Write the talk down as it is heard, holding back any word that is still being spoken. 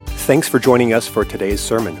Thanks for joining us for today's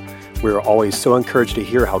sermon. We're always so encouraged to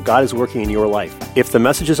hear how God is working in your life. If the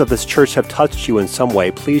messages of this church have touched you in some way,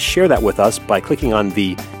 please share that with us by clicking on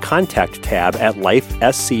the Contact tab at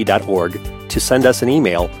lifesc.org to send us an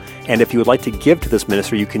email. And if you would like to give to this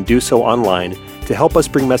ministry, you can do so online to help us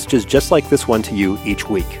bring messages just like this one to you each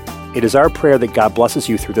week. It is our prayer that God blesses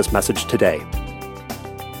you through this message today.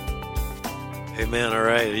 Amen. All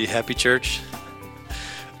right. Are you happy, church?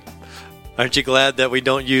 Aren't you glad that we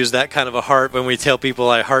don't use that kind of a heart when we tell people,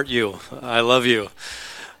 I heart you, I love you?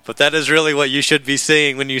 But that is really what you should be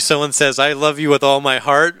saying when someone says, I love you with all my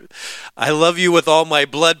heart. I love you with all my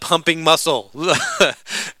blood pumping muscle.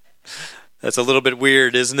 That's a little bit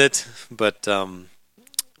weird, isn't it? But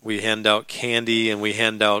we hand out candy and we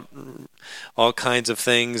hand out all kinds of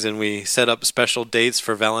things, and we set up special dates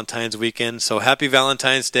for Valentine's weekend. So happy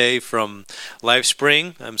Valentine's Day from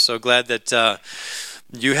LifeSpring. I'm so glad that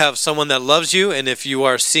you have someone that loves you, and if you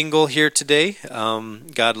are single here today,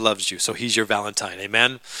 God loves you, so He's your Valentine.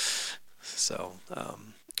 Amen. So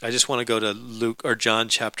I just want to go to Luke or John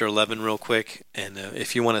chapter 11 real quick, and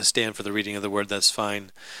if you want to stand for the reading of the word, that's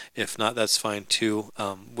fine. If not, that's fine too.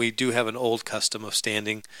 We do have an old custom of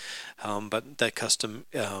standing, but that custom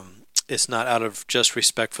is not out of just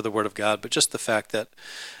respect for the word of God, but just the fact that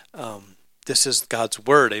this is God's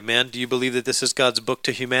word. Amen. Do you believe that this is God's book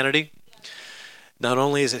to humanity? Not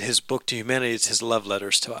only is it His book to humanity, it's His love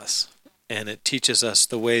letters to us. And it teaches us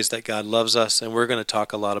the ways that God loves us, and we're going to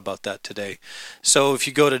talk a lot about that today. So if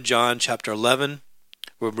you go to John chapter 11,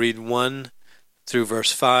 we'll read 1 through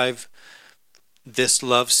verse 5. This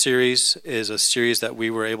love series is a series that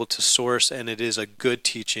we were able to source, and it is a good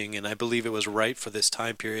teaching, and I believe it was right for this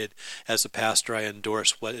time period. As a pastor, I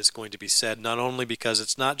endorse what is going to be said, not only because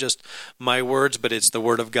it's not just my words, but it's the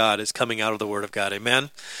Word of God. It's coming out of the Word of God.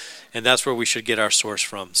 Amen? And that's where we should get our source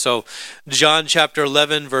from. So John chapter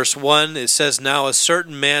 11, verse 1, it says, Now a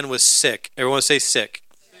certain man was sick. Everyone say sick.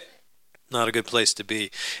 Not a good place to be.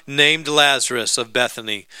 Named Lazarus of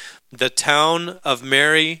Bethany, the town of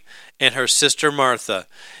Mary and her sister Martha.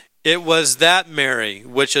 It was that Mary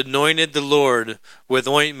which anointed the Lord with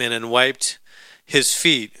ointment and wiped His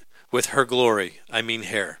feet with her glory,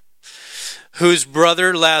 hair, whose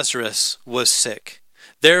brother Lazarus was sick.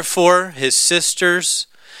 Therefore his sisters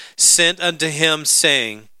sent unto him,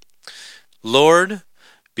 saying, Lord,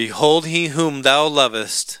 behold, he whom thou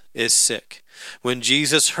lovest is sick. When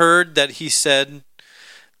Jesus heard that, he said,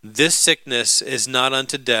 This sickness is not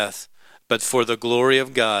unto death, but for the glory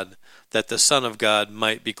of God, that the Son of God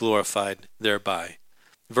might be glorified thereby.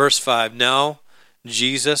 Verse 5, Now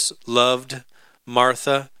Jesus loved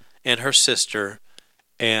Martha and her sister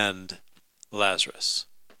and Lazarus.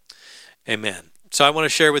 Amen. So I want to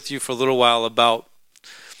share with you for a little while about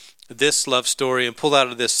this love story and pull out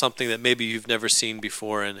of this something that maybe you've never seen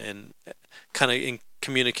before, and kind of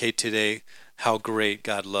communicate today how great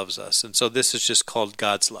God loves us. And so this is just called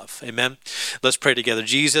God's love. Amen. Let's pray together.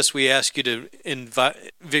 Jesus, we ask you to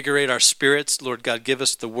invigorate our spirits. Lord God, give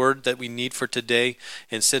us the word that we need for today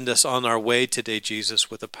and send us on our way today, Jesus,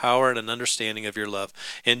 with the power and an understanding of your love.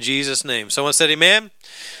 In Jesus' name. Someone said amen?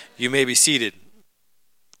 You may be seated.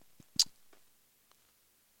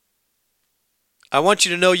 I want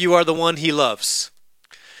you to know you are the one He loves.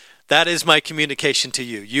 That is my communication to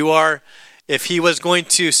you. You are, if He was going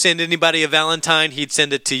to send anybody a Valentine, He'd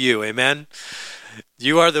send it to you. Amen?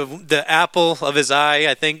 You are the apple of His eye.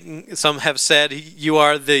 I think some have said you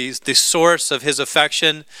are the source of His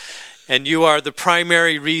affection, and you are the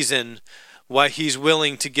primary reason why He's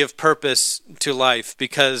willing to give purpose to life,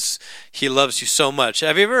 because He loves you so much.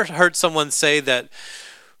 Have you ever heard someone say that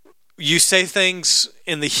you say things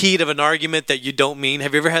in the heat of an argument that you don't mean?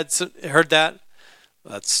 Have you ever heard that?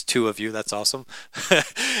 That's two of you. That's awesome.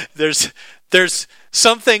 There's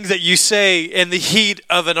some things that you say in the heat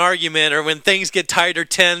of an argument, or when things get tight or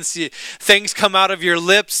tense, things come out of your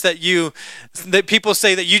lips that people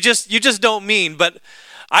say that you just don't mean. But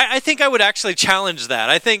I think I would actually challenge that.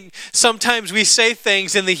 I think sometimes we say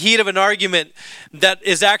things in the heat of an argument that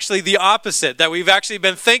is actually the opposite, that we've actually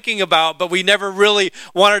been thinking about, but we never really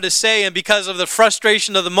wanted to say. And because of the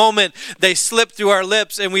frustration of the moment, they slip through our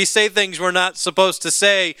lips and we say things we're not supposed to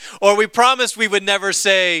say, or we promised we would never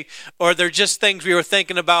say, or they're just things we were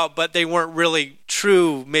thinking about, but they weren't really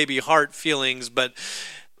true, maybe heart feelings, but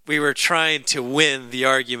we were trying to win the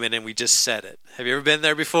argument and we just said it. Have you ever been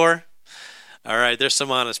there before? All right, there's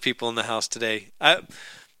some honest people in the house today.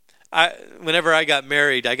 Whenever I got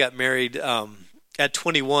married at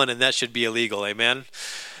 21, and that should be illegal. Amen.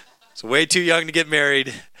 It's way too young to get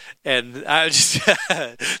married, and I just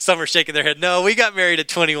some are shaking their head. No, we got married at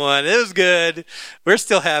 21. It was good. We're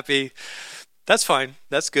still happy. That's fine.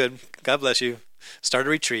 That's good. God bless you. Start a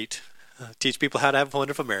retreat. Teach people how to have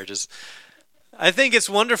wonderful marriages. I think it's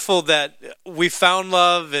wonderful that we found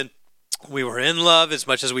love and we were in love as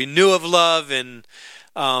much as we knew of love. And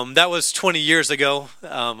that was 20 years ago.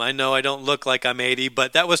 I know I don't look like I'm 80,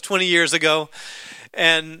 but that was 20 years ago.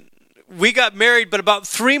 And we got married, but about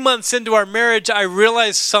 3 months into our marriage, I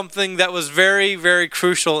realized something that was very, very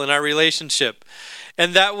crucial in our relationship.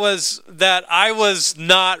 And that was that I was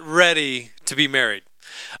not ready to be married.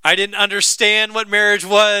 I didn't understand what marriage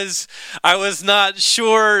was. I was not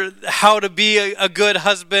sure how to be a good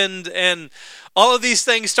husband. And all of these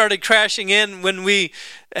things started crashing in when we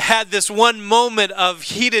had this one moment of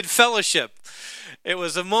heated fellowship. It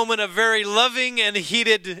was a moment of very loving and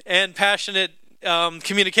heated and passionate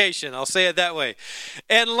communication. I'll say it that way.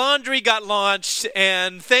 And laundry got launched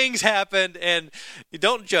and things happened, and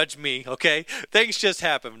don't judge me, okay? Things just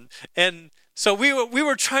happened. And so we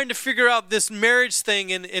were trying to figure out this marriage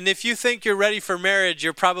thing, and if you think you're ready for marriage,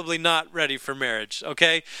 you're probably not ready for marriage,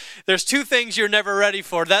 okay? There's two things you're never ready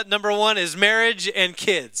for. That number one is marriage and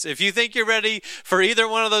kids. If you think you're ready for either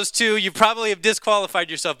one of those two, you probably have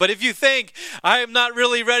disqualified yourself. But if you think, I am not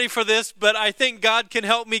really ready for this, but I think God can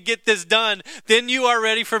help me get this done, then you are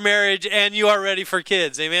ready for marriage and you are ready for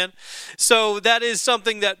kids, amen? So that is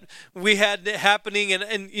something that we had happening,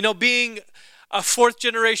 and you know, being a fourth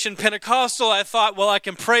generation Pentecostal, I thought, well, I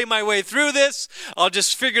can pray my way through this. I'll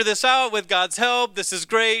just figure this out with God's help. This is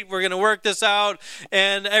great. We're going to work this out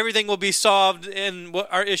and everything will be solved and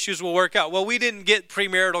our issues will work out. Well, we didn't get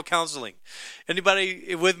premarital counseling.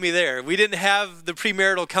 Anybody with me there? We didn't have the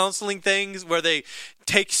premarital counseling things where they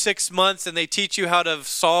take 6 months and they teach you how to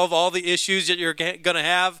solve all the issues that you're going to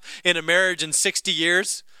have in a marriage in 60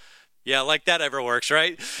 years. Yeah, like that ever works,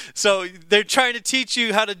 right? So they're trying to teach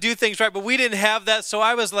you how to do things right, but we didn't have that. So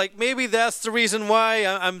I was like, maybe that's the reason why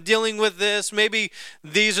I'm dealing with this. Maybe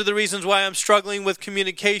these are the reasons why I'm struggling with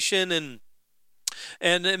communication.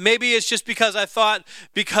 And maybe it's just because I thought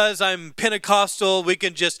because I'm Pentecostal, we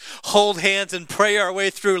can just hold hands and pray our way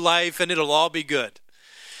through life and it'll all be good.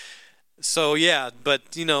 So yeah,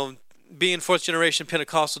 but you know, being fourth generation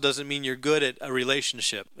Pentecostal doesn't mean you're good at a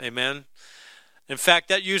relationship. Amen? In fact,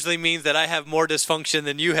 that usually means that I have more dysfunction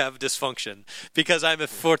than you have dysfunction because I'm a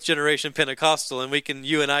fourth generation Pentecostal and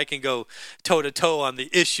you and I can go toe to toe on the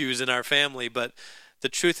issues in our family. But the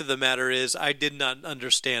truth of the matter is I did not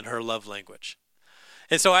understand her love language.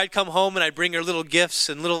 And so I'd come home and I'd bring her little gifts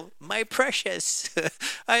and my precious,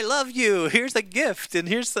 I love you. Here's a gift. And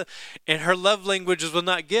her love languages were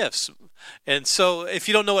not gifts. And so if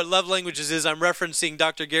you don't know what love languages is, I'm referencing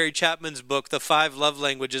Dr. Gary Chapman's book, The 5 Love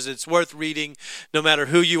Languages. It's worth reading no matter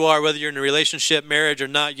who you are, whether you're in a relationship, marriage or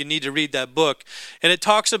not, you need to read that book. And it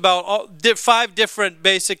talks about 5 different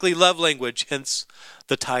basically love language, hence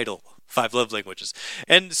the title. 5 love languages.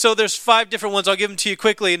 And so there's 5 different ones. I'll give them to you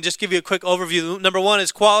quickly and just give you a quick overview. Number 1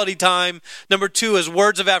 is quality time. Number 2 is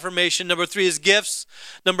words of affirmation. Number 3 is gifts.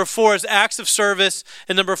 Number 4 is acts of service.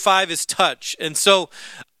 And number 5 is touch. And so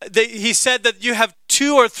he said that you have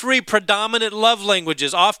 2 or 3 predominant love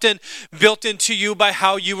languages, often built into you by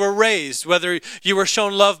how you were raised, whether you were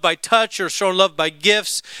shown love by touch or shown love by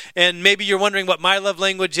gifts. And maybe you're wondering what my love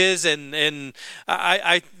language is. And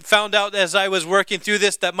I found out as I was working through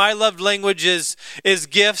this that my love language is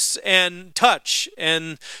gifts and touch.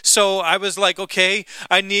 And so I was like, okay,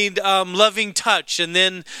 I need loving touch, and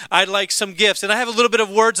then I'd like some gifts. And I have a little bit of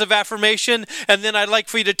words of affirmation, and then I'd like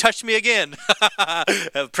for you to touch me again.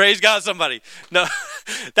 Praise God, somebody. No,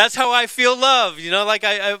 that's how I feel love. You know, like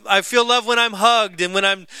I feel love when I'm hugged and when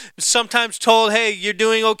I'm sometimes told, hey, you're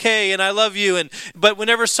doing okay and I love you. But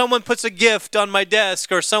whenever someone puts a gift on my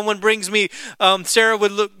desk or someone brings me, Sarah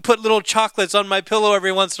would put little chocolates on my pillow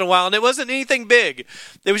every once in a while. And it wasn't anything big.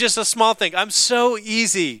 It was just a small thing. I'm so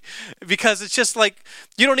easy because it's just like,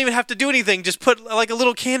 you don't even have to do anything. Just put like a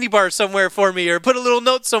little candy bar somewhere for me or put a little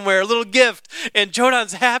note somewhere, a little gift. And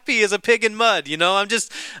Jordan's happy as a pig in mud. You know, I'm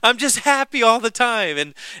just happy all the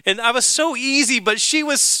time. And I was so easy, but she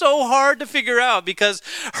was so hard to figure out because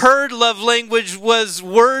her love language was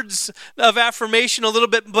words of affirmation a little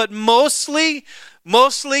bit, but mostly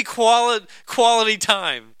quality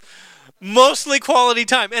time. Mostly quality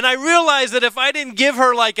time. And I realized that if I didn't give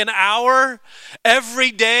her like an hour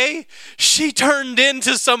every day, she turned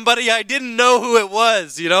into somebody I didn't know who it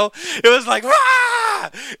was, you know? It was like,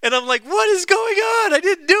 rah! And I'm like, what is going on? I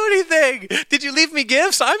didn't do anything. Did you leave me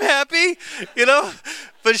gifts? I'm happy, you know?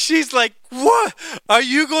 But she's like, what? Are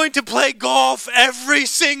you going to play golf every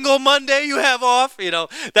single Monday you have off? You know,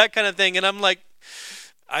 that kind of thing. And I'm like,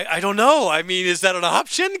 I don't know. I mean, is that an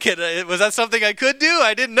option? Was that something I could do?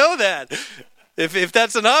 I didn't know that. if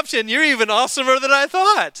that's an option, you're even awesomer than I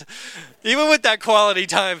thought, even with that quality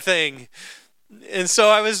time thing. And so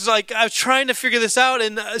I was trying to figure this out.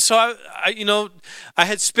 And so I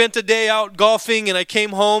had spent a day out golfing, and I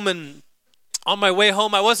came home, and on my way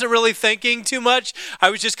home, I wasn't really thinking too much.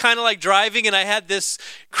 I was just kind of like driving, and I had this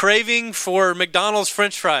craving for McDonald's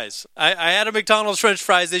French fries. I had a McDonald's French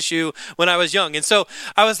fries issue when I was young. And so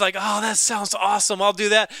I was like, oh, that sounds awesome. I'll do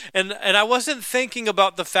that. And I wasn't thinking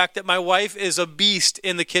about the fact that my wife is a beast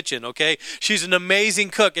in the kitchen, okay? She's an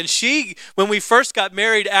amazing cook. And she, when we first got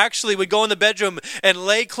married, actually would go in the bedroom and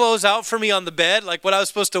lay clothes out for me on the bed, like what I was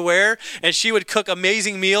supposed to wear. And she would cook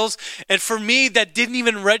amazing meals. And for me, that didn't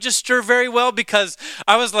even register very well, because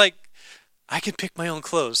I was like, I can pick my own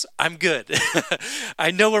clothes. I'm good.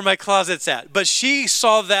 I know where my closet's at. But she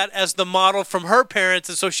saw that as the model from her parents,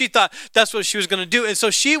 and so she thought that's what she was going to do. And so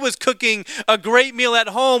she was cooking a great meal at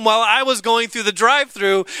home while I was going through the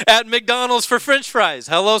drive-thru at McDonald's for French fries.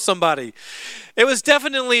 Hello, somebody. It was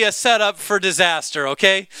definitely a setup for disaster,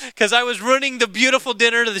 okay? Because I was ruining the beautiful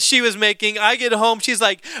dinner that she was making. I get home, she's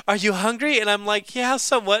like, are you hungry? And I'm like, yeah,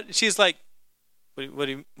 somewhat. She's like, what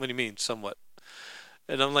do you mean, somewhat?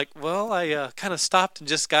 And I'm like, well, I kind of stopped and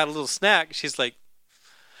just got a little snack. She's like,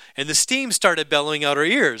 and the steam started bellowing out her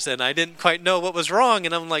ears, and I didn't quite know what was wrong.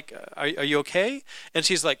 And I'm like, are you okay? And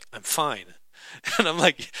she's like, I'm fine. And I'm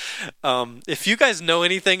like, if you guys know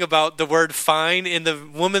anything about the word fine in the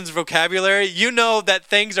woman's vocabulary, you know that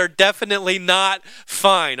things are definitely not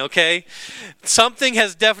fine, okay? Something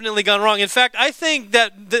has definitely gone wrong. In fact, I think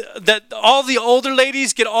that that all the older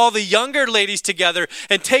ladies get all the younger ladies together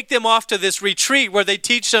and take them off to this retreat where they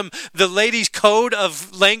teach them the ladies' code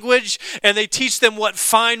of language, and they teach them what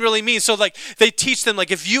fine really means. So like they teach them,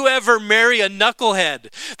 like, if you ever marry a knucklehead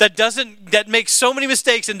that makes so many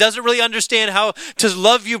mistakes and doesn't really understand how to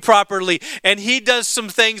love you properly, and he does some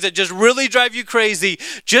things that just really drive you crazy,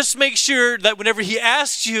 just make sure that whenever he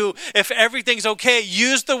asks you if everything's okay,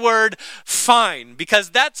 use the word fine,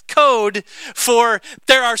 because that's code for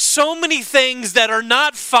there are so many things that are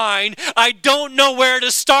not fine, I don't know where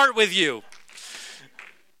to start with you.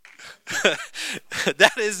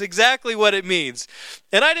 That is exactly what it means.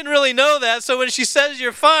 And I didn't really know that, so when she says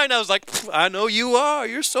you're fine, I was like, I know you are.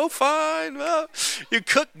 You're so fine. Well, you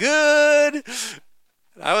cook good.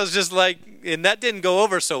 I was just like, and that didn't go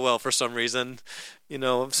over so well for some reason,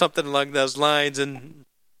 something along those lines. And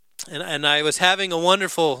I was having a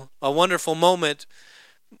wonderful moment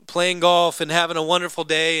playing golf and having a wonderful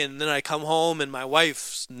day, and then I come home and my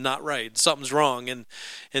wife's not right. Something's wrong. And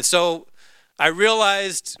so I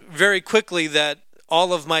realized very quickly that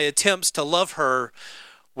all of my attempts to love her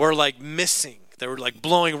were like missing. They were like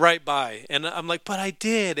blowing right by. And I'm like, but I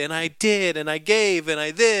did, and I gave, and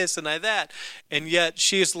I this, and I that. And yet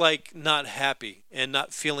she's like not happy and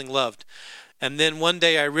not feeling loved. And then one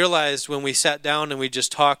day I realized when we sat down and we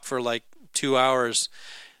just talked for like 2 hours,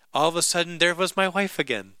 all of a sudden there was my wife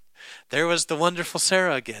again. There was the wonderful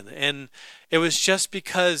Sarah again. And it was just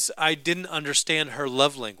because I didn't understand her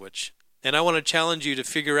love language. And I want to challenge you to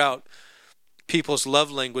figure out people's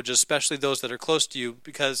love language, especially those that are close to you,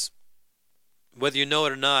 because whether you know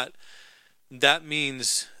it or not, that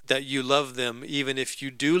means that you love them. Even if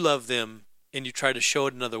you do love them and you try to show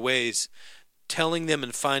it in other ways, telling them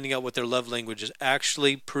and finding out what their love language is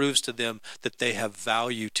actually proves to them that they have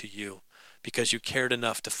value to you, because you cared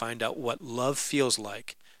enough to find out what love feels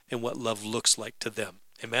like and what love looks like to them.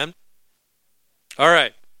 Amen? All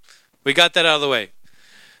right. We got that out of the way.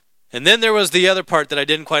 And then there was the other part that I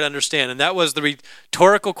didn't quite understand, and that was the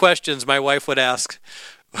rhetorical questions my wife would ask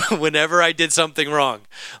whenever I did something wrong.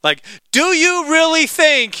 Like, do you really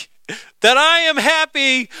think that I am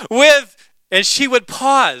happy with... And she would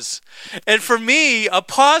pause. And for me, a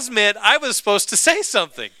pause meant I was supposed to say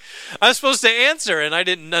something. I was supposed to answer, and I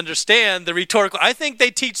didn't understand the rhetorical. I think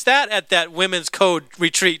they teach that at that women's code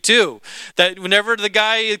retreat too. That whenever the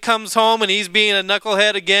guy comes home and he's being a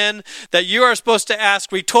knucklehead again, that you are supposed to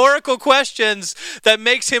ask rhetorical questions that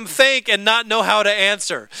makes him think and not know how to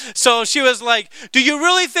answer. So she was like, do you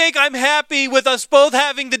really think I'm happy with us both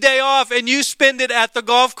having the day off and you spend it at the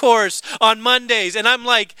golf course on Mondays? And I'm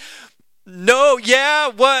like, no, yeah,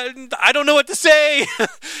 what? I don't know what to say.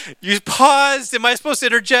 You paused. Am I supposed to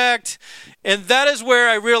interject? And that is where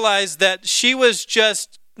I realized that she was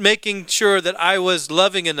just making sure that I was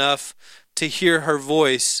loving enough to hear her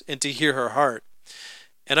voice and to hear her heart.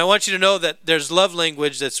 And I want you to know that there's love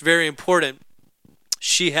language that's very important.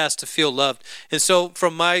 She has to feel loved. And so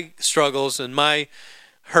from my struggles and my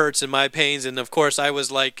hurts and my pains, and of course I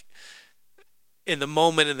was like in the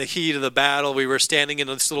moment, in the heat of the battle, we were standing in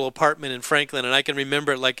this little apartment in Franklin, and I can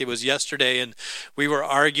remember it like it was yesterday, and we were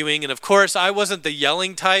arguing. And of course, I wasn't the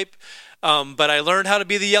yelling type, but I learned how to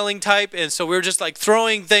be the yelling type. And so we were just like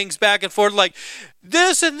throwing things back and forth like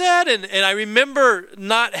this and that. And I remember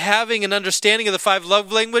not having an understanding of the 5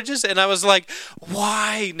 love languages. And I was like,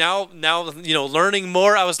 why? Now, learning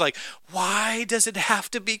more, I was like, why does it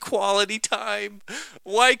have to be quality time?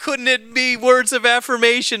 Why couldn't it be words of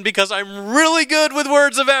affirmation? Because I'm really good with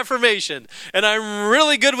words of affirmation and I'm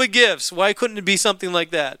really good with gifts. Why couldn't it be something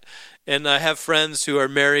like that? And I have friends who are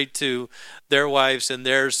married to their wives, and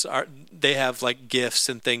they have like gifts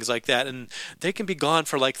and things like that, and they can be gone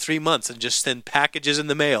for like 3 months and just send packages in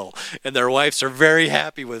the mail, and their wives are very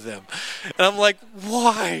happy with them. And I'm like,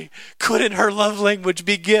 why couldn't her love language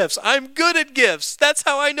be gifts? I'm good at gifts. That's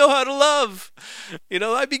how I know how to love.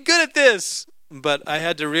 I'd be good at this. But I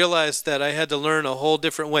had to realize that I had to learn a whole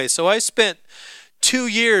different way. So I spent 2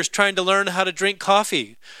 years trying to learn how to drink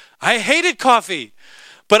coffee. I hated coffee.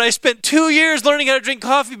 But I spent 2 years learning how to drink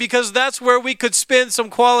coffee because that's where we could spend some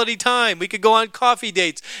quality time. We could go on coffee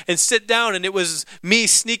dates and sit down, and it was me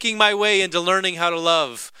sneaking my way into learning how to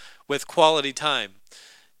love with quality time.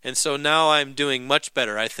 And so now I'm doing much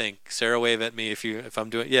better, I think. Sarah, wave at me if I'm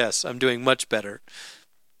doing. Yes, I'm doing much better.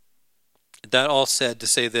 That all said to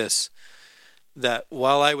say this, that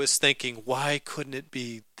while I was thinking, why couldn't it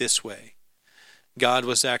be this way? God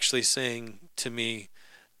was actually saying to me,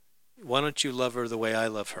 why don't you love her the way I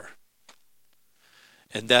love her?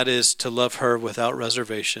 And that is to love her without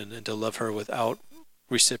reservation and to love her without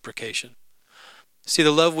reciprocation. See, the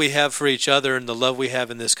love we have for each other and the love we have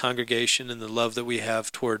in this congregation and the love that we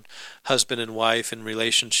have toward husband and wife and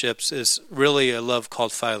relationships is really a love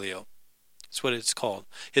called phileo. That's what it's called.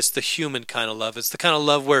 It's the human kind of love. It's the kind of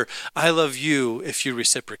love where I love you if you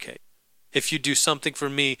reciprocate. If you do something for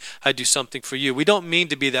me, I do something for you. We don't mean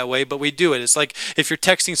to be that way, but we do it. It's like if you're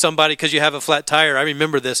texting somebody because you have a flat tire. I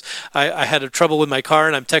remember this. I had a trouble with my car,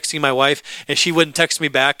 and I'm texting my wife, and she wouldn't text me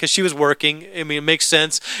back because she was working. I mean, it makes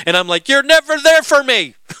sense. And I'm like, you're never there for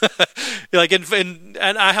me.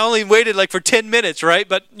 And I only waited like for 10 minutes, right?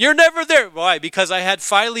 But you're never there. Why? Because I had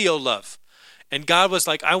phileo love. And God was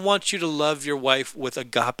like, I want you to love your wife with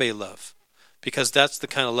agape love because that's the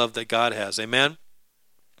kind of love that God has. Amen?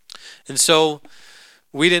 And so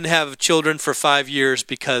we didn't have children for 5 years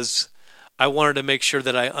because I wanted to make sure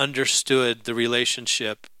that I understood the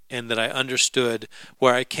relationship and that I understood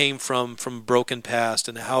where I came from broken past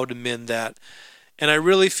and how to mend that. And I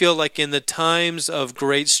really feel like in the times of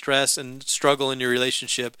great stress and struggle in your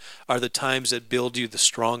relationship are the times that build you the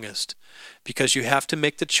strongest because you have to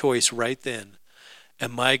make the choice right then.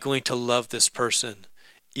 Am I going to love this person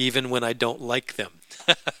even when I don't like them?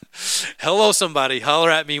 Hello, somebody. Holler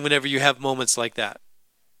at me whenever you have moments like that.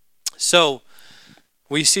 So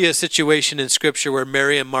we see a situation in Scripture where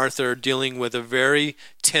Mary and Martha are dealing with a very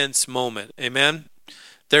tense moment. Amen?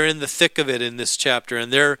 They're in the thick of it in this chapter,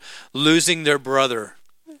 and they're losing their brother,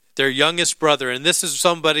 their youngest brother. And this is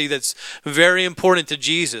somebody that's very important to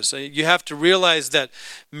Jesus. You have to realize that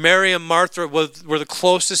Mary and Martha were the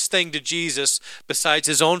closest thing to Jesus besides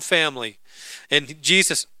his own family. And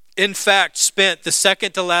Jesus, in fact, spent the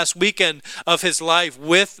second to last weekend of his life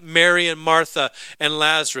with Mary and Martha and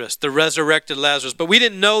Lazarus, the resurrected Lazarus. But we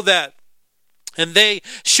didn't know that. And they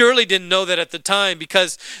surely didn't know that at the time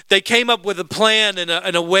because they came up with a plan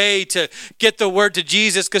and a way to get the word to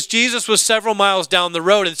Jesus because Jesus was several miles down the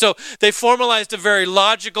road. And so they formalized a very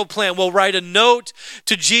logical plan. We'll write a note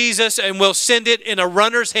to Jesus and we'll send it in a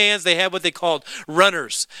runner's hands. They had what they called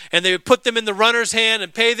runners. And they would put them in the runner's hand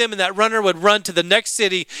and pay them, and that runner would run to the next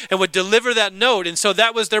city and would deliver that note. And so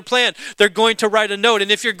that was their plan. They're going to write a note.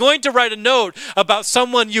 And if you're going to write a note about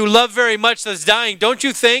someone you love very much that's dying, don't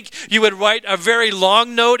you think you would write a very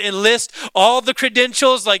long note and list all the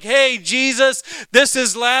credentials like, hey, Jesus, this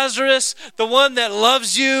is Lazarus, the one that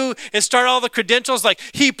loves you, and start all the credentials like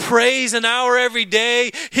he prays an hour every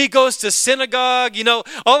day, he goes to synagogue,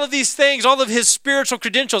 all of these things, all of his spiritual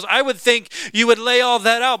credentials. I would think you would lay all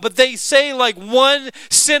that out, but they say like one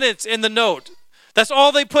sentence in the note. That's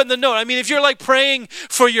all they put in the note. I mean, if you're like praying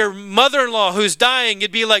for your mother-in-law who's dying,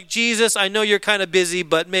 it'd be like, Jesus, I know you're kind of busy,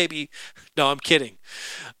 but maybe. No, I'm kidding.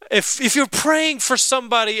 If you're praying for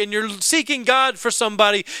somebody and you're seeking God for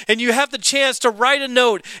somebody and you have the chance to write a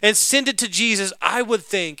note and send it to Jesus, I would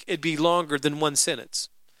think it'd be longer than one sentence.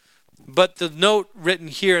 But the note written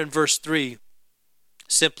here in verse 3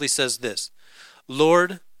 simply says this: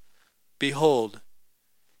 Lord, behold,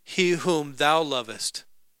 he whom thou lovest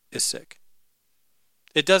is sick.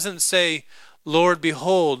 It doesn't say, Lord,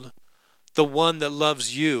 behold, the one that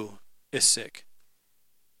loves you is sick.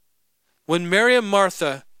 When Mary and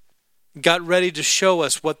Martha got ready to show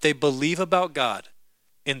us what they believe about God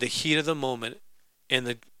in the heat of the moment, in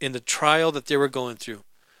the trial that they were going through,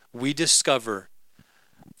 we discover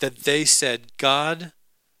that they said, God,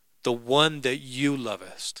 the one that you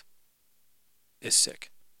lovest, is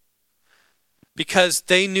sick. Because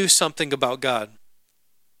they knew something about God.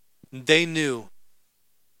 They knew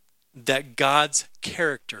that God's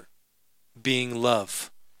character, being love,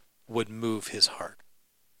 would move his heart.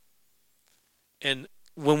 And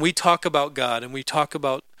when we talk about God and we talk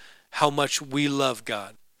about how much we love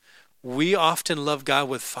God, we often love God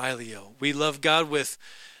with phileo. We love God with,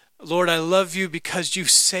 Lord, I love you because you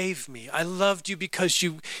saved me. I loved you because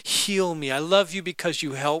you heal me. I love you because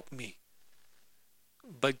you help me.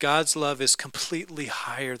 But God's love is completely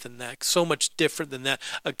higher than that, so much different than that.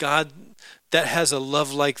 A God that has a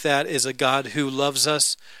love like that is a God who loves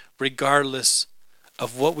us regardless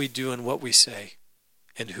of what we do and what we say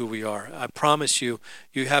and who we are. I promise you,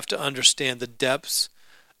 you have to understand the depths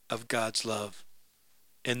of God's love.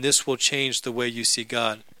 And this will change the way you see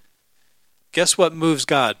God. Guess what moves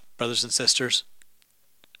God, brothers and sisters?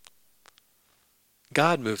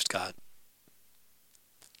 God moves God.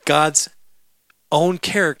 God's own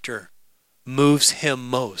character moves him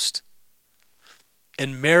most.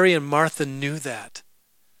 And Mary and Martha knew that.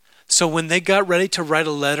 So when they got ready to write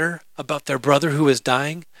a letter about their brother who was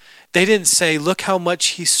dying, they didn't say, look how much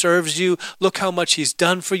he serves you, look how much he's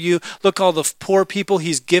done for you, look all the poor people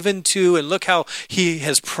he's given to, and look how he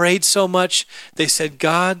has prayed so much. They said,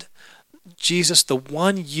 God, Jesus, the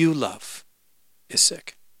one you love, is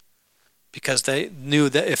sick. Because they knew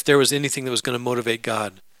that if there was anything that was going to motivate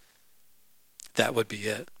God, that would be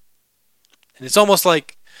it. And it's almost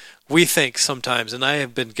like we think sometimes, and I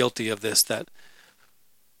have been guilty of this, that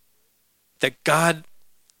God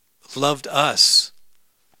loved us,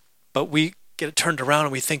 but we get it turned around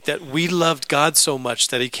and we think that we loved God so much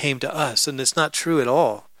that he came to us, and it's not true at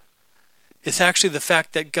all. It's actually the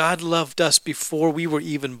fact that God loved us before we were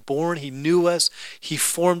even born. He knew us, he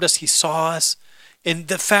formed us, he saw us. And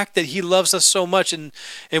the fact that he loves us so much, and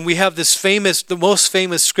we have this the most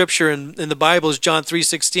famous scripture in the Bible is John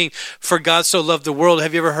 3:16. For God so loved the world.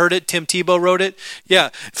 Have you ever heard it? Tim Tebow wrote it. Yeah.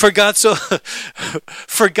 For God so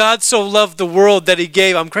loved the world that he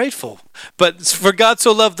gave. I'm grateful. But for God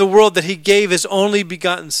so loved the world that he gave his only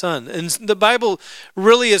begotten Son. And the Bible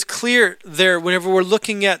really is clear there. Whenever we're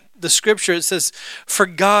looking at the scripture, it says, for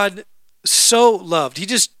God so loved. He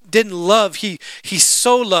just didn't love. He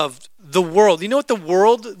so loved the world. You know what the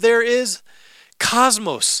world there is?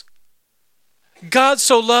 Cosmos. God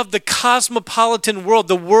so loved the cosmopolitan world,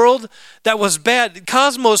 the world that was bad.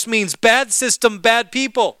 Cosmos means bad system, bad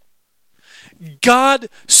people. God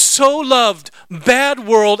so loved bad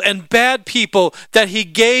world and bad people that he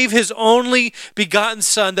gave his only begotten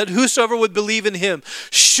Son, that whosoever would believe in him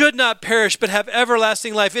should not perish but have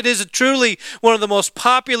everlasting life. It is truly one of the most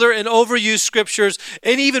popular and overused scriptures,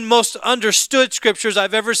 and even most understood scriptures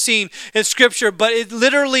I've ever seen in scripture. But it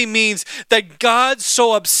literally means that God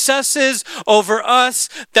so obsesses over us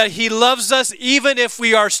that he loves us even if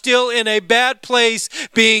we are still in a bad place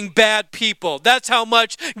being bad people. That's how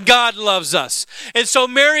much God loves us. And so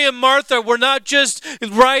Mary and Martha were not just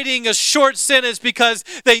writing a short sentence because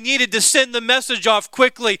they needed to send the message off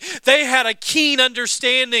quickly. They had a keen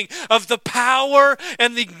understanding of the power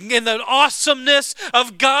and the awesomeness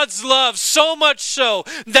of God's love, so much so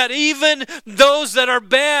that even those that are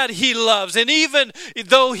bad he loves. And even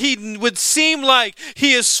though he would seem like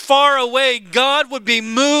he is far away, God would be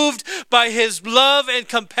moved by his love and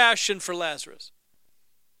compassion for Lazarus.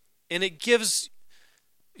 And it gives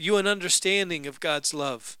you an understanding of God's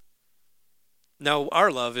love. Now, our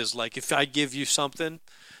love is like, if I give you something,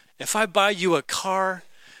 if I buy you a car,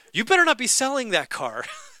 you better not be selling that car.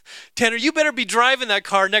 Tanner, you better be driving that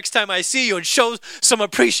car next time I see you and show some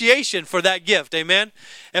appreciation for that gift. Amen?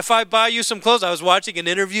 If I buy you some clothes, I was watching an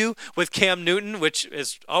interview with Cam Newton, which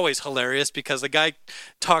is always hilarious because the guy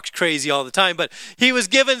talks crazy all the time, but he was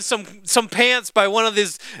given some pants by one of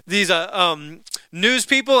these news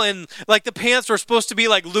people, and like the pants were supposed to be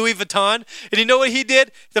like Louis Vuitton. And you know what he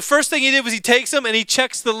did? The first thing he did was he takes them and he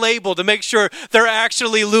checks the label to make sure they're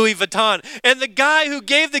actually Louis Vuitton. And the guy who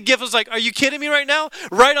gave the gift was like, are you kidding me right now?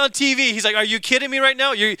 Right on TV. He's like, are you kidding me right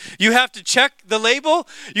now? You have to check the label.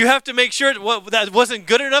 You have to make sure that wasn't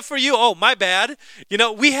good enough for you. Oh, my bad. You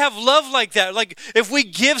know, we have love like that. Like if we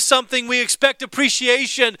give something, we expect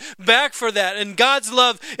appreciation back for that. And God's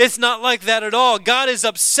love, it's not like that at all. God is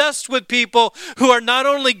obsessed with people who are not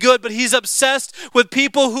only good, but he's obsessed with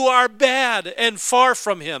people who are bad and far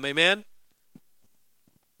from him. Amen?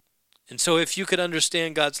 And so if you could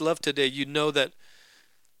understand God's love today, you know that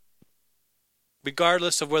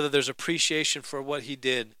regardless of whether there's appreciation for what he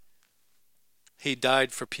did, he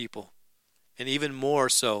died for people. And even more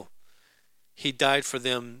so, he died for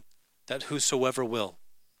them that whosoever will.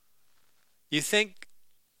 Have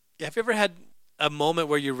you ever had a moment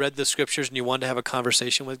where you read the scriptures and you wanted to have a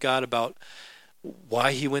conversation with God about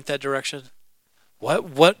why he went that direction?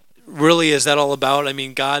 What really is that all about? I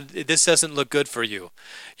mean, God, this doesn't look good for you.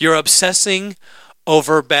 You're obsessing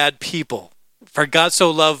over bad people. For God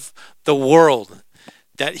so loved the world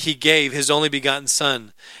that he gave his only begotten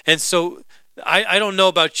son. And so I don't know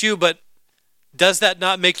about you, but does that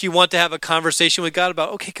not make you want to have a conversation with God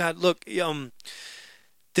about, okay, God, look,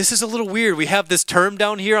 this is a little weird. We have this term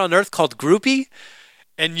down here on earth called groupie,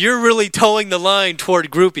 and you're really towing the line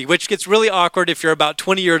toward groupie, which gets really awkward if you're about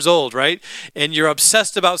 20 years old, right? And you're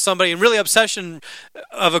obsessed about somebody, and really obsession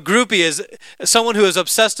of a groupie is someone who is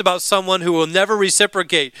obsessed about someone who will never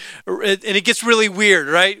reciprocate. And it gets really weird,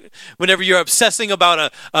 right? Whenever you're obsessing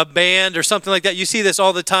about a band or something like that. You see this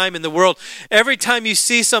all the time in the world. Every time you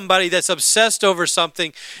see somebody that's obsessed over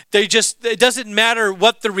something, it doesn't matter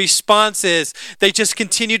what the response is. They just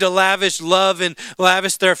continue to lavish love and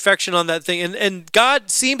lavish their affection on that thing. And God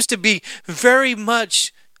seems to be very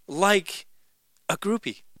much like a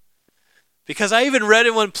groupie. Because I even read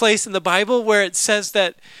in one place in the Bible where it says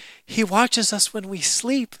that he watches us when we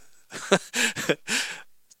sleep.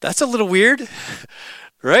 That's a little weird,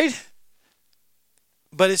 right?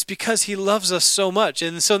 But it's because he loves us so much.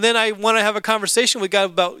 And so then I want to have a conversation with God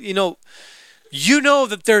about, you know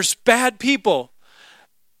that there's bad people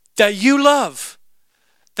that you love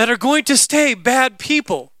that are going to stay bad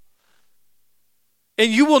people. And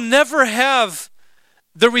you will never have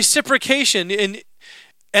the reciprocation. And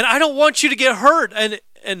I don't want you to get hurt.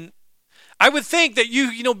 And I would think that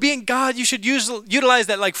being God, you should utilize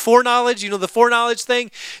that like foreknowledge, the foreknowledge thing,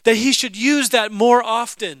 that he should use that more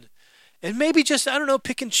often. And maybe just,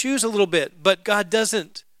 pick and choose a little bit. But God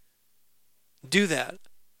doesn't do that.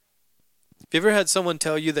 Have you ever had someone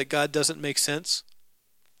tell you that God doesn't make sense?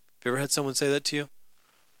 Have you ever had someone say that to you?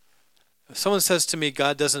 If someone says to me,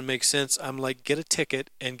 God doesn't make sense, I'm like, get a ticket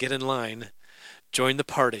and get in line. Join the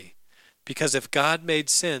party. Because if God made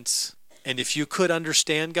sense, and if you could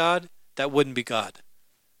understand God, that wouldn't be God.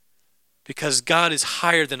 Because God is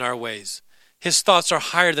higher than our ways. His thoughts are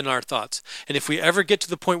higher than our thoughts. And if we ever get to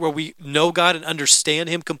the point where we know God and understand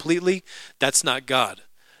him completely, that's not God.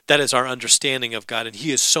 That is our understanding of God, and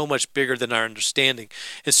he is so much bigger than our understanding.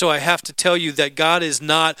 And so I have to tell you that God is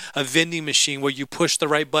not a vending machine where you push the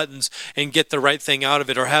right buttons and get the right thing out of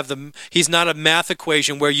it, or he's not a math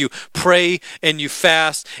equation where you pray and you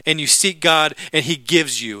fast and you seek God and he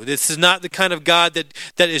gives you. This is not the kind of God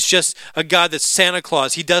that is just a God that's Santa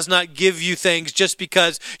Claus. He does not give you things just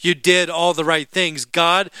because you did all the right things.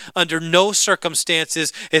 God, under no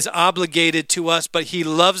circumstances, is obligated to us, but he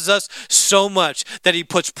loves us so much that he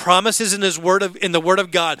puts promises in the word of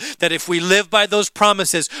God, that if we live by those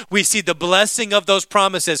promises, we see the blessing of those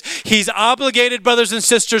promises. He's obligated, brothers and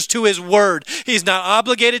sisters, to his word. He's not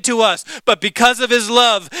obligated to us, but because of his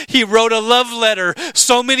love, he wrote a love letter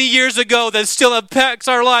so many years ago that still impacts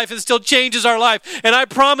our life and still changes our life. And I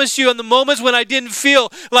promise you, in the moments when I didn't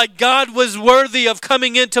feel like God was worthy of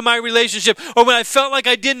coming into my relationship, or when I felt like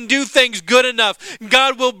I didn't do things good enough,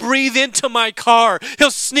 God will breathe into my car. He'll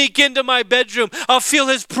sneak into my bedroom. I'll feel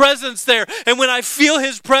his presence there. And when I feel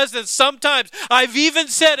his presence, sometimes I've even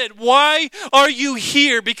said it, why are you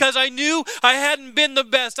here? Because I knew I hadn't been the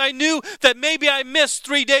best. I knew that maybe I missed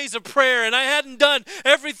 3 days of prayer and I hadn't done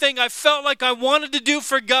everything I felt like I wanted to do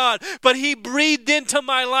for God. But he breathed into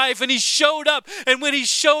my life and he showed up. And when he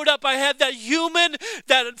showed up, I had that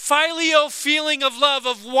phileo feeling of love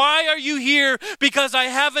of, why are you here? Because I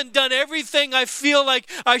haven't done everything I feel like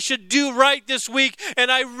I should do right this week.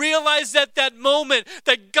 And I realized at that moment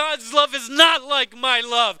that God's love is not like my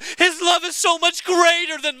love. His love is so much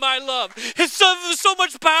greater than my love. His love is so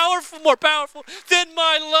much more powerful than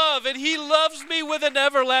my love. And he loves me with an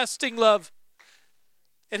everlasting love.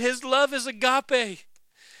 And his love is agape.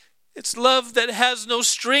 It's love that has no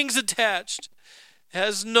strings attached,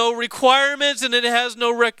 has no requirements, and it has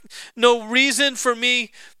no reason for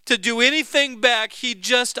me to do anything back. He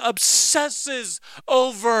just obsesses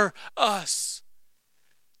over us.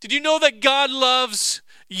 Did you know that God loves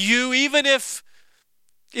you even if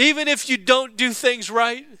you don't do things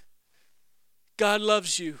right? God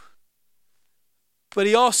loves you. But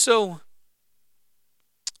he also,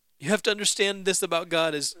 you have to understand this about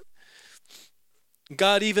God, is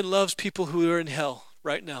God even loves people who are in hell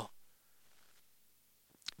right now.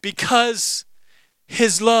 Because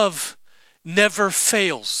his love never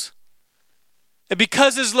fails. And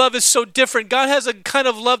because his love is so different, God has a kind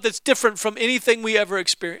of love that's different from anything we ever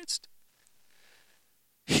experienced.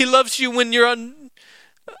 He loves you when you're on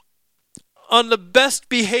the best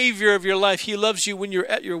behavior of your life. He loves you when you're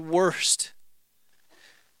at your worst.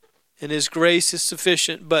 And his grace is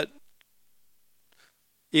sufficient. But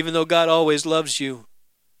even though God always loves you,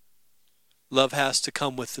 love has to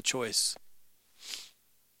come with the choice.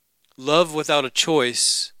 Love without a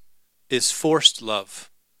choice is forced love.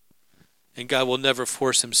 And God will never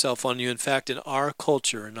force himself on you. In fact, in our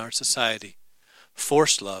culture, in our society,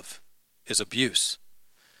 forced love is abuse.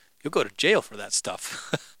 You'll go to jail for that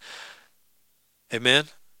stuff. Amen?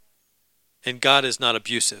 And God is not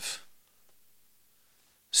abusive.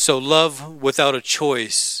 So love without a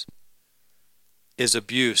choice is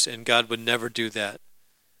abuse, and God would never do that.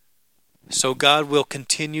 So God will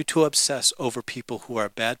continue to obsess over people who are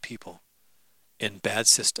bad people in bad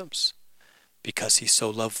systems because he so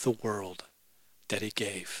loved the world that he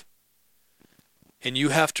gave. And you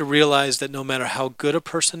have to realize that no matter how good a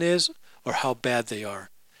person is or how bad they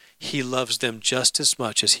are, he loves them just as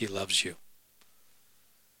much as he loves you.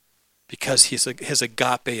 Because his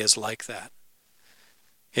agape is like that.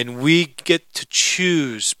 And we get to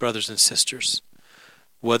choose, brothers and sisters,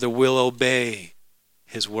 whether we'll obey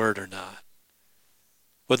his word or not.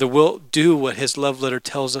 Whether we'll do what his love letter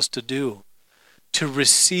tells us to do. To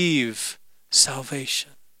receive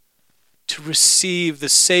salvation. To receive the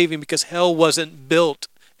saving, because hell wasn't built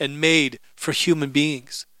and made for human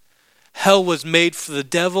beings. Hell was made for the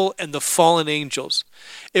devil and the fallen angels.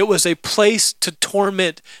 It was a place to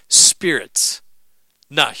torment spirits,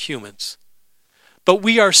 not humans. But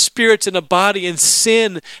we are spirits in a body, and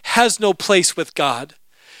sin has no place with God.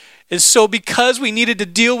 And so because we needed to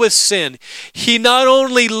deal with sin, he not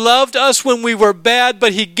only loved us when we were bad,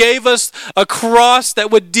 but he gave us a cross that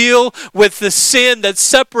would deal with the sin that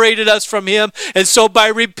separated us from him. And so by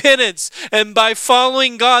repentance and by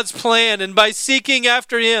following God's plan and by seeking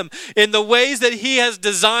after him in the ways that he has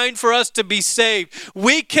designed for us to be saved,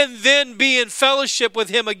 we can then be in fellowship with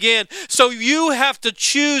him again. So you have to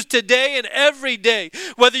choose today and every day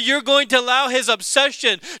whether you're going to allow his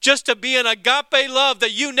obsession just to be an agape love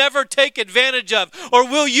that you never take advantage of, or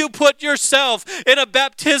will you put yourself in a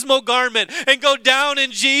baptismal garment and go down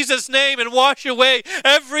in Jesus' name and wash away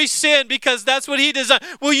every sin, because that's what he designed.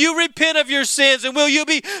 Will you repent of your sins, and will you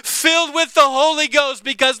be filled with the Holy Ghost,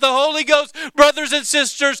 because the Holy Ghost, brothers and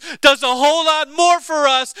sisters, does a whole lot more for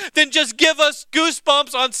us than just give us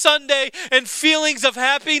goosebumps on Sunday and feelings of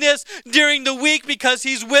happiness during the week because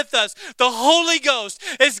he's with us. The Holy Ghost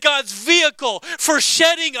is God's vehicle for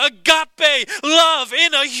shedding agape love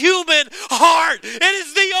in a human heart. It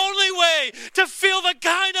is the only way to feel the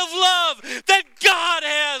kind of love that God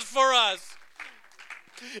has for us.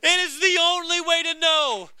 It is the only way to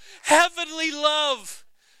know heavenly love,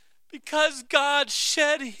 because God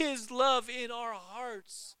shed his love in our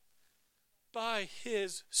hearts by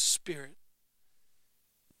his Spirit.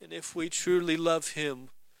 And if we truly love him,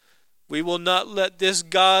 we will not let this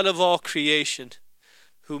God of all creation,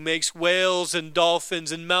 who makes whales and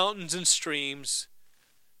dolphins and mountains and streams,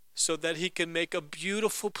 so that he can make a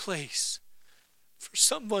beautiful place for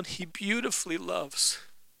someone he beautifully loves.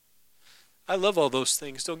 I love all those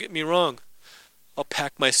things, don't get me wrong. I'll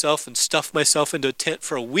pack myself and stuff myself into a tent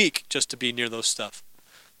for a week just to be near those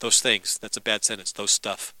things. That's a bad sentence, those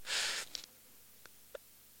stuff.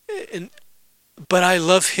 But I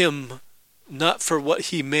love him not for what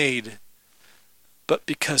he made, but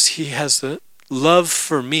because he has the love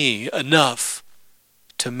for me enough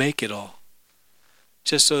to make it all.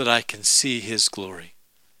 Just so that I can see his glory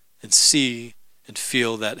and see and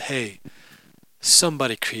feel that, hey,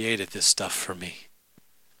 somebody created this stuff for me.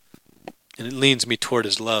 And it leans me toward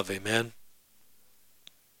his love, amen?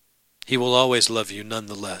 He will always love you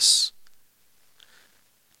nonetheless.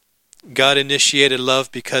 God initiated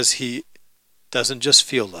love because he doesn't just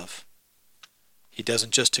feel love. He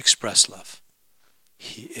doesn't just express love.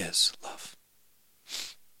 He is love.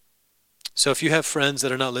 So if you have friends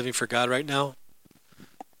that are not living for God right now,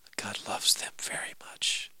 God loves them very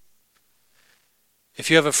much.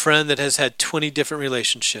 If you have a friend that has had 20 different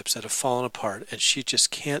relationships that have fallen apart and she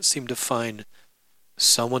just can't seem to find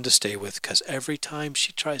someone to stay with because every time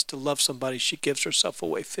she tries to love somebody, she gives herself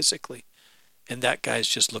away physically, and that guy's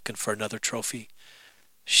just looking for another trophy,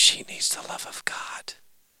 she needs the love of God.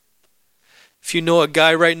 If you know a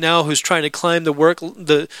guy right now who's trying to climb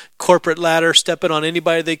the corporate ladder, stepping on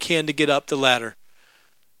anybody they can to get up the ladder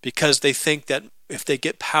because they think that if they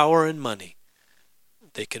get power and money,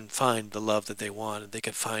 they can find the love that they want and they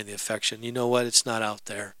can find the affection. You know what? It's not out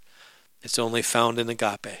there. It's only found in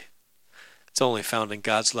agape. It's only found in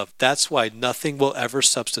God's love. That's why nothing will ever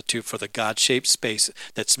substitute for the God-shaped space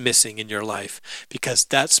that's missing in your life, because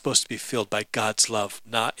that's supposed to be filled by God's love,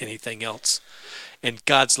 not anything else. And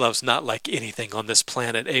God's love's not like anything on this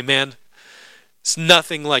planet. Amen? It's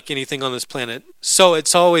nothing like anything on this planet. So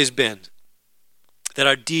it's always been that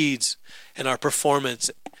our deeds and our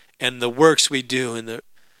performance and the works we do and the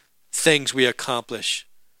things we accomplish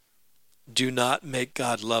do not make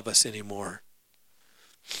God love us anymore.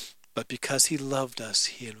 But because he loved us,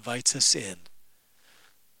 he invites us in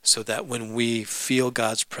so that when we feel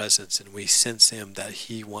God's presence and we sense him, that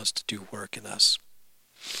he wants to do work in us.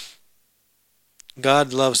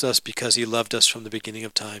 God loves us because he loved us from the beginning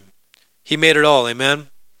of time. He made it all, amen?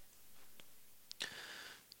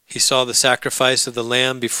 He saw the sacrifice of the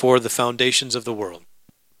Lamb before the foundations of the world.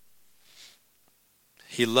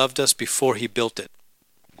 He loved us before he built it,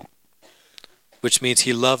 which means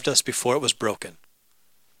he loved us before it was broken.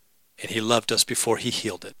 And he loved us before he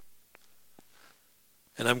healed it.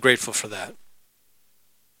 And I'm grateful for that.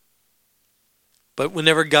 But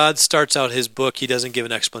whenever God starts out his book, he doesn't give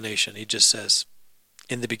an explanation. He just says,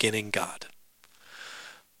 in the beginning, God.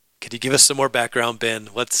 Could you give us some more background, Ben?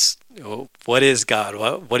 What is God?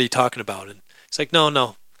 What are you talking about? And it's like,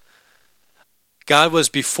 no. God was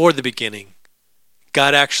before the beginning.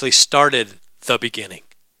 God actually started the beginning.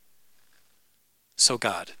 So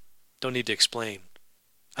God, don't need to explain.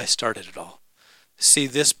 I started it all. See,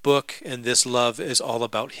 this book and this love is all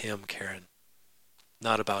about him, Karen,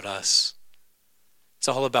 not about us. It's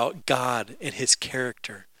all about God and his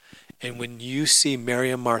character. And when you see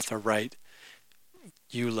Mary and Martha write,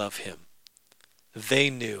 you love him, they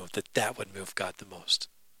knew that that would move God the most.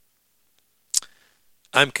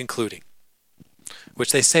 I'm concluding,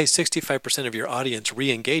 which they say 65% of your audience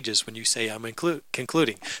re-engages when you say I'm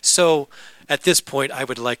concluding. So at this point, I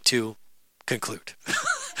would like to conclude.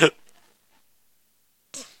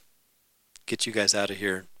 Get you guys out of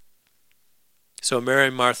here. So Mary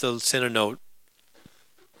and Martha sent a note,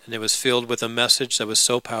 and it was filled with a message that was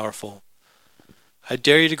so powerful. I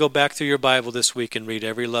dare you to go back through your Bible this week and read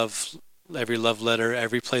every love letter,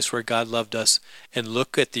 every place where God loved us, and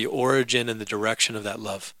look at the origin and the direction of that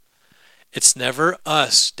love. It's never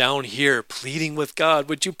us down here pleading with God,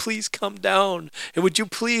 would you please come down? And would you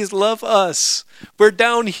please love us? We're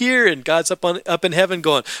down here and God's up in heaven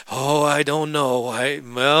going, oh, I don't know. I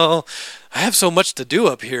have so much to do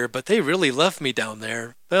up here, but they really left me down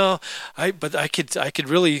there. Well, I could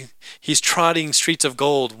really, he's trotting streets of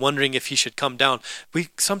gold, wondering if he should come down. We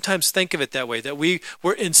sometimes think of it that way, that we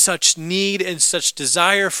were in such need and such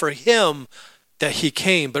desire for him that he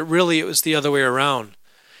came, but really it was the other way around.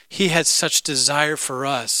 He had such desire for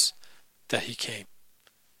us that he came.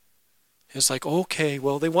 It was like, okay,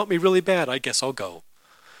 well, they want me really bad. I guess I'll go.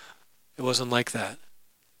 It wasn't like that.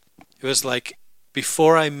 It was like,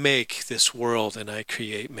 before I make this world and I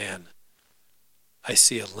create man, I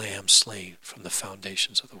see a lamb slain from the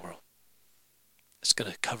foundations of the world. It's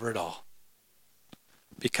going to cover it all.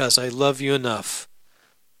 Because I love you enough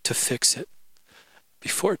to fix it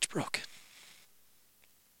before it's broken.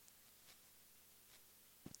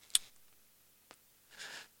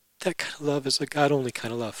 That kind of love is a God-only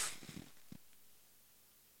kind of love.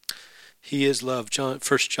 He is love.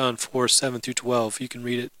 1 John 4, 7 through 12. You can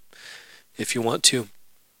read it if you want to.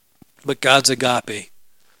 But God's agape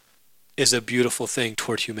is a beautiful thing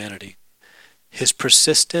toward humanity. His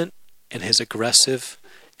persistent and his aggressive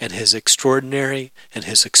and his extraordinary and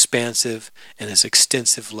his expansive and his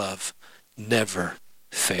extensive love never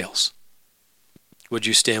fails. Would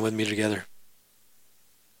you stand with me together?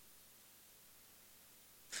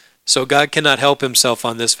 So God cannot help himself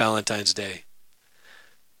on this Valentine's Day.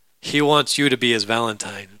 He wants you to be his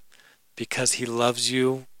Valentine because he loves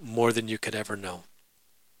you more than you could ever know.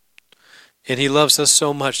 And he loves us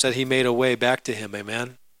so much that he made a way back to him,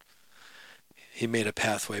 amen? He made a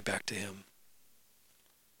pathway back to him.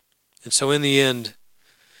 And so in the end,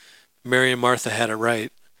 Mary and Martha had it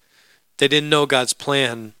right. They didn't know God's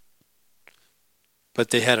plan,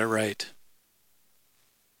 but they had it right.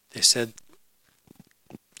 They said,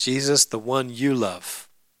 Jesus, the one you love,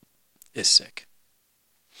 is sick.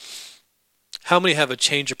 How many have a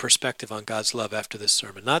change of perspective on God's love after this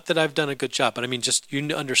sermon? Not that I've done a good job, but I mean, just you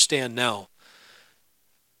understand now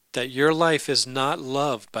that your life is not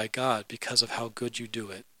loved by God because of how good you do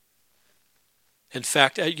it. In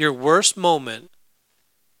fact, at your worst moment,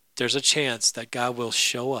 there's a chance that God will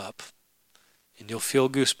show up and you'll feel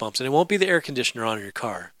goosebumps. And it won't be the air conditioner on in your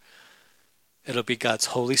car. It'll be God's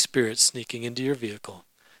Holy Spirit sneaking into your vehicle.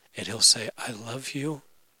 And he'll say, I love you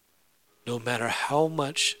no matter how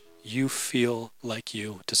much you feel like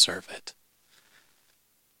you deserve it.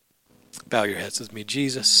 Bow your heads with me.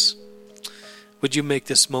 Jesus, would you make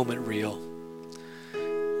this moment real?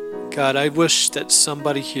 God, I wish that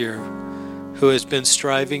somebody here who has been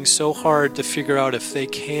striving so hard to figure out if they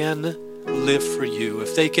can live for you,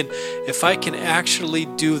 if I can actually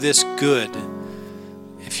do this good,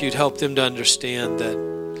 if you'd help them to understand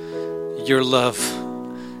that your love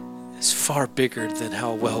is far bigger than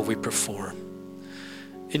how well we perform.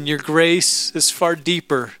 And your grace is far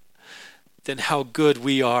deeper than how good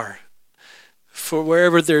we are. For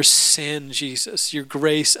wherever there's sin, Jesus, your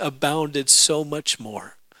grace abounded so much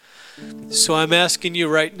more. So I'm asking you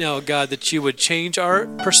right now, God, that you would change our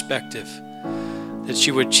perspective, that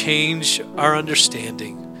you would change our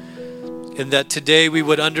understanding, and that today we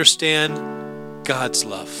would understand God's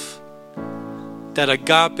love. That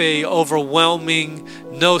agape, overwhelming,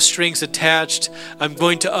 no strings attached, I'm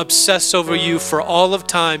going to obsess over you for all of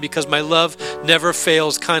time because my love never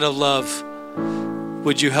fails kind of love.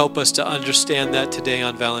 Would you help us to understand that today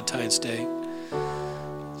on Valentine's Day?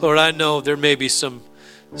 Lord, I know there may be some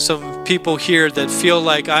people here that feel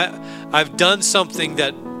like I've done something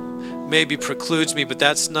that maybe precludes me, but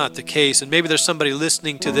that's not the case. And maybe there's somebody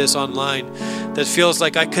listening to this online that feels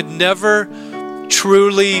like I could never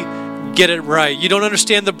truly get it right. You don't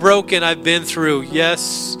understand the broken I've been through.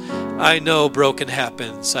 Yes, I know broken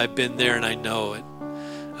happens. I've been there and I know it.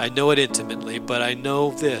 I know it intimately, but I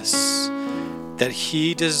know this, that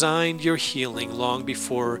He designed your healing long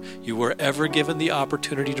before you were ever given the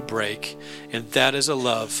opportunity to break. And that is a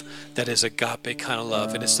love that is agape kind of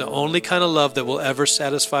love. And it's the only kind of love that will ever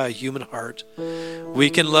satisfy a human heart. We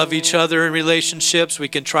can love each other in relationships. We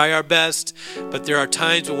can try our best. But there are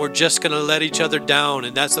times when we're just going to let each other down.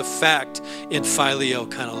 And that's a fact in phileo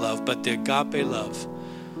kind of love. But the agape love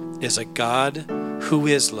is a God who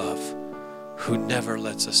is love, who never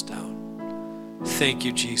lets us down. Thank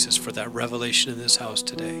you, Jesus, for that revelation in this house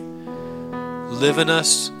today. Live in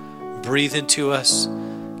us, breathe into us,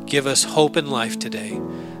 give us hope and life today.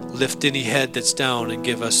 Lift any head that's down and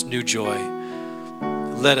give us new joy.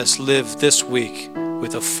 Let us live this week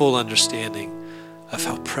with a full understanding of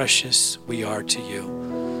how precious we are to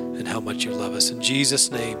you and how much you love us. In Jesus'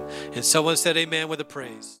 name. And someone said amen with a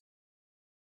praise.